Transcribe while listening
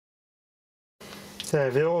So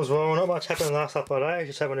viewers, well, not much happened the last couple of days,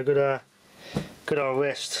 just having a good old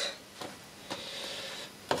rest.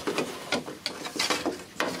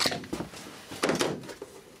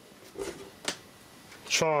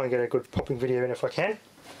 Try and get a good popping video in if I can.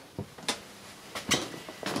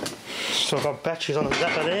 So I've got batteries on the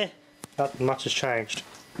zapper there, nothing much has changed.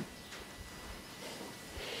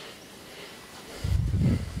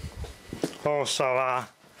 Also,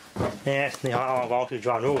 Anthony high voltage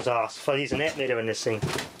run rules asked if I use an amp meter in this thing.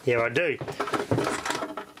 Yeah, I do.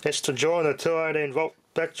 It's to join the two 18 volt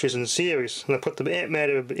batteries in series, and I put the amp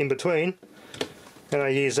meter in between, and I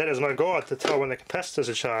use that as my guide to tell when the capacitors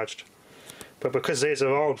are charged. But because these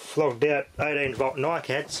are old flogged out 18 volt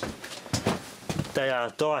NiCads, they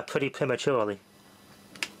die pretty prematurely.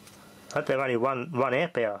 I think they're only one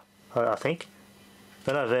amp hour, I think.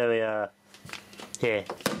 They're not very, yeah,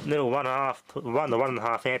 little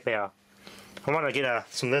 1.5 amp hour. I want to get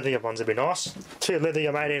some lithium ones, that'd be nice. 2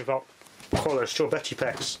 lithium 18 volt coilers, short battery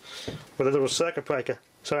packs with a little circuit breaker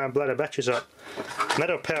so I don't blow the batteries up. And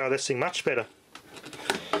that'll power this thing much better.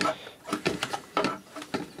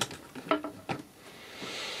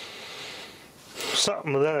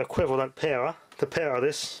 Something with that equivalent power to power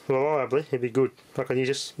this reliably, it'd be good. I can use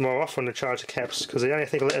this more often to charge the caps, because the only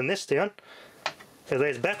thing letting this down is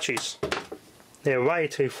these batteries. They're way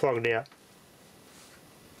too flogged out.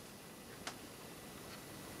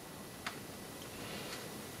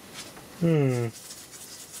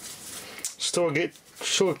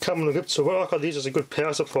 Still coming to grips with what I could use as a good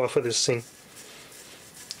power supply for this thing.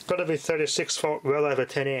 Got to be 36 volt, well over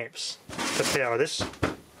 10 amps to power this.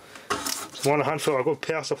 So I want to hunt for a good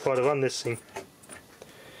power supply to run this thing.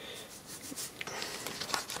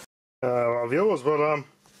 Viewers, but I've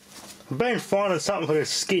been finding something for this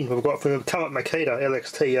skin we've got from the Comet Makita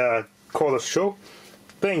LXT cordless drill.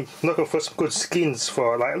 Been looking for some good skins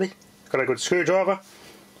for it lately. Got a good screwdriver,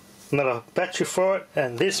 another battery for it,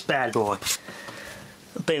 and this bad boy.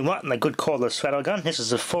 Been wanting a good cordless rattle gun. This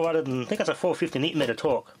is a 450 Newton meter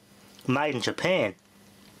torque, made in Japan.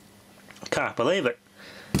 Can't believe it.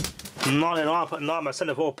 99.9%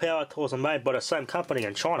 of all power tools are made by the same company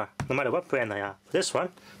in China, no matter what brand they are. This one,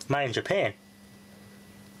 made in Japan.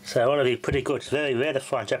 So it ought to be pretty good. It's very rare to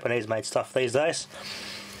find Japanese made stuff these days.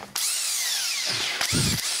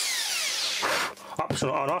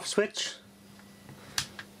 Optional on off switch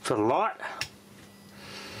for the light.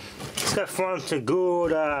 Let's go find some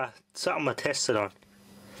good something to test it on.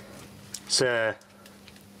 It's a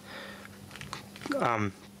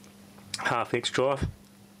half-inch drive.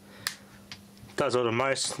 Does all the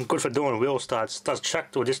most. Good for doing wheel starts. Does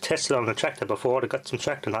tractor. Just tested on the tractor before. I got some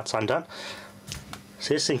tractor nuts undone.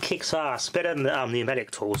 So this thing kicks ass. Better than the pneumatic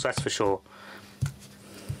tools, that's for sure.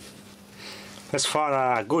 Let's find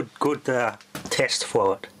a good test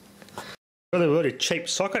for it. Really cheap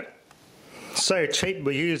socket. So cheap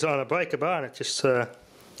we used on a breaker bar, and it just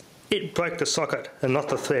it broke the socket and not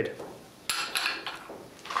the thread.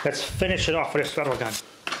 Let's finish it off with this rattle gun.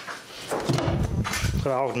 Got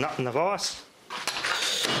an old nut in the vise.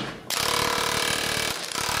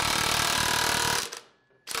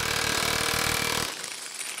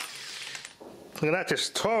 Look at that,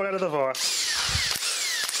 just tore it out of the vise.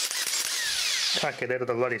 Can't get out of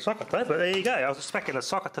the bloody socket though, but there you go. I was expecting the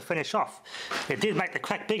socket to finish off. It did make the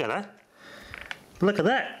crack bigger though. Look at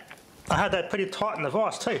that. I had that pretty tight in the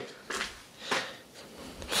vise too.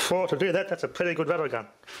 For to do that, that's a pretty good rattle gun.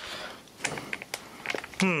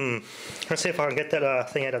 Let's see if I can get that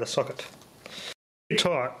thing out of the socket. Pretty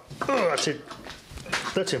tight. Oh, that's it.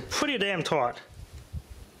 That's it. Pretty damn tight.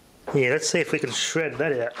 Yeah, let's see if we can shred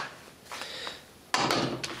that out.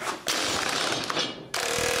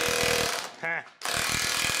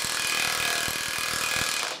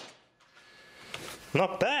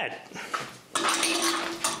 Not bad.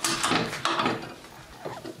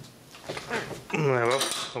 Well,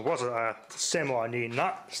 it was a semi-new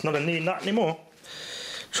nut. It's not a new nut anymore.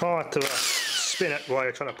 Try to spin it while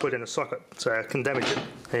you're trying to put it in the socket, so it can damage it.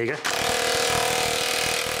 There you go.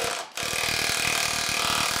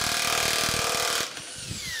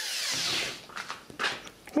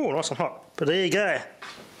 Oh, nice and hot. But there you go.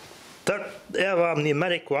 Our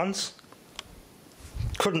pneumatic ones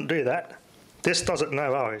couldn't do that. This does it,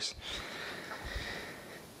 no worries.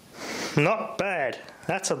 Not bad.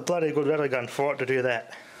 That's a bloody good rattle gun for it to do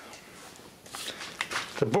that.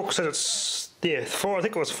 The book says it's, yeah, I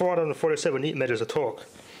think it was 447 Newton meters of torque.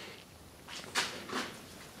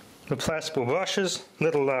 Replaceable brushes,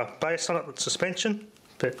 little base on it with suspension.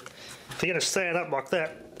 But if you're going to stand up like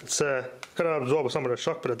that, it's got to absorb some of the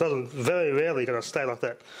shock, but it doesn't, very rarely going to stay like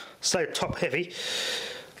that. Stay top heavy.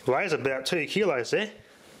 Weighs about 2 kilos there.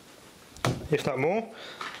 if not more.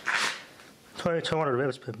 2200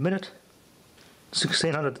 revs per minute.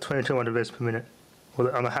 1600 to 2200 revs per minute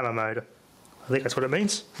on the hammer mode. I think that's what it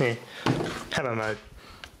means. Yeah, hammer mode.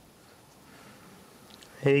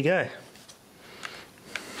 Here you go.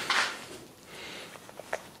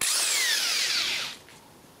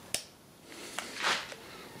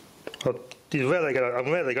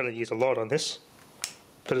 I'm rarely going to use a lot on this,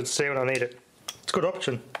 but it's there when I need it. It's a good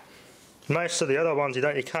option. Most of the other ones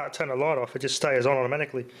you can't turn the light off; it just stays on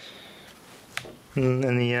automatically. And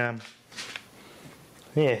the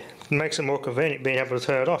yeah, it makes it more convenient being able to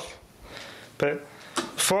turn it off. But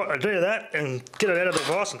before I do that and get it out of the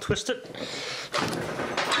vise and twist it,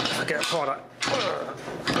 I get it tight up.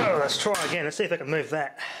 Oh, let's try again. Let's see if I can move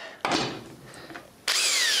that.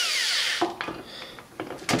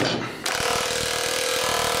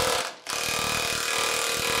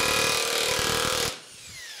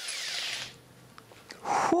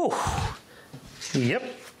 Whew. Yep,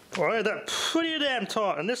 I had that pretty damn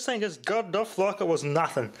tight, and this thing just got off like it was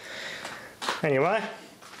nothing. Anyway,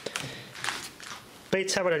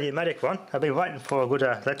 beats having a pneumatic one. I've been waiting for a good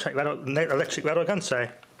electric rattle gun, so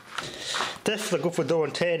definitely good for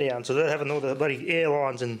doing teardowns without having all the bloody air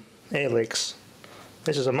lines and air leaks.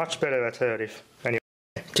 This is a much better alternative. Anyway,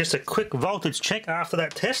 just a quick voltage check after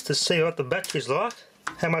that test to see what the battery's like,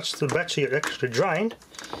 how much the battery actually drained.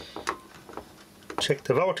 Check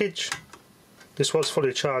the voltage. This was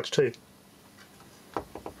fully charged too.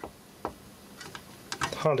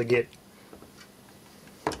 Hard to get.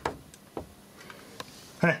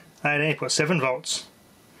 18.7 volts.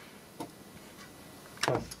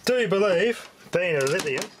 I do believe, being a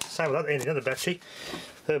lithium, same with any other battery,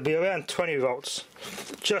 it'll be around 20 volts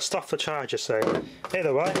just off the charger, so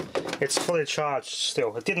either way it's fully charged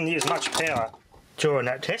still. It didn't use much power during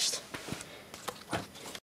that test.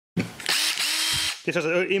 This is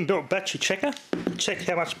an inbuilt battery checker. Check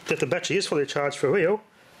how much that the battery is fully charged for real.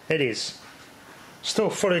 It is.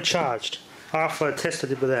 Still fully charged after I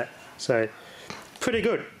tested it with that. So, pretty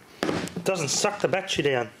good. It doesn't suck the battery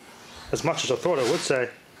down as much as I thought it would, so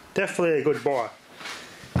definitely a good buy.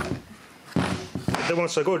 If they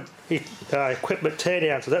want some good equipment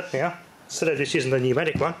teardowns with that now, instead of just using the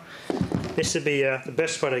pneumatic one, this would be the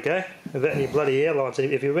best way to go without any bloody airlines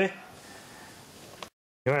everywhere.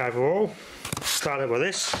 Anyway, overall, started with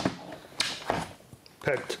this.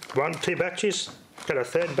 Had two batteries, got a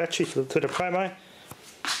third battery to the promo.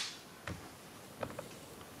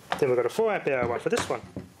 Then we've got a 4 amp hour one for this one.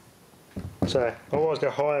 So I always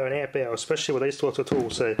go higher in amp hour, especially with these sorts of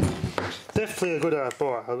tools. So definitely a good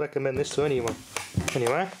buy. I recommend this to anyone.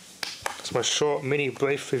 Anyway, that's my short mini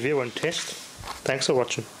brief review and test. Thanks for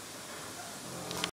watching.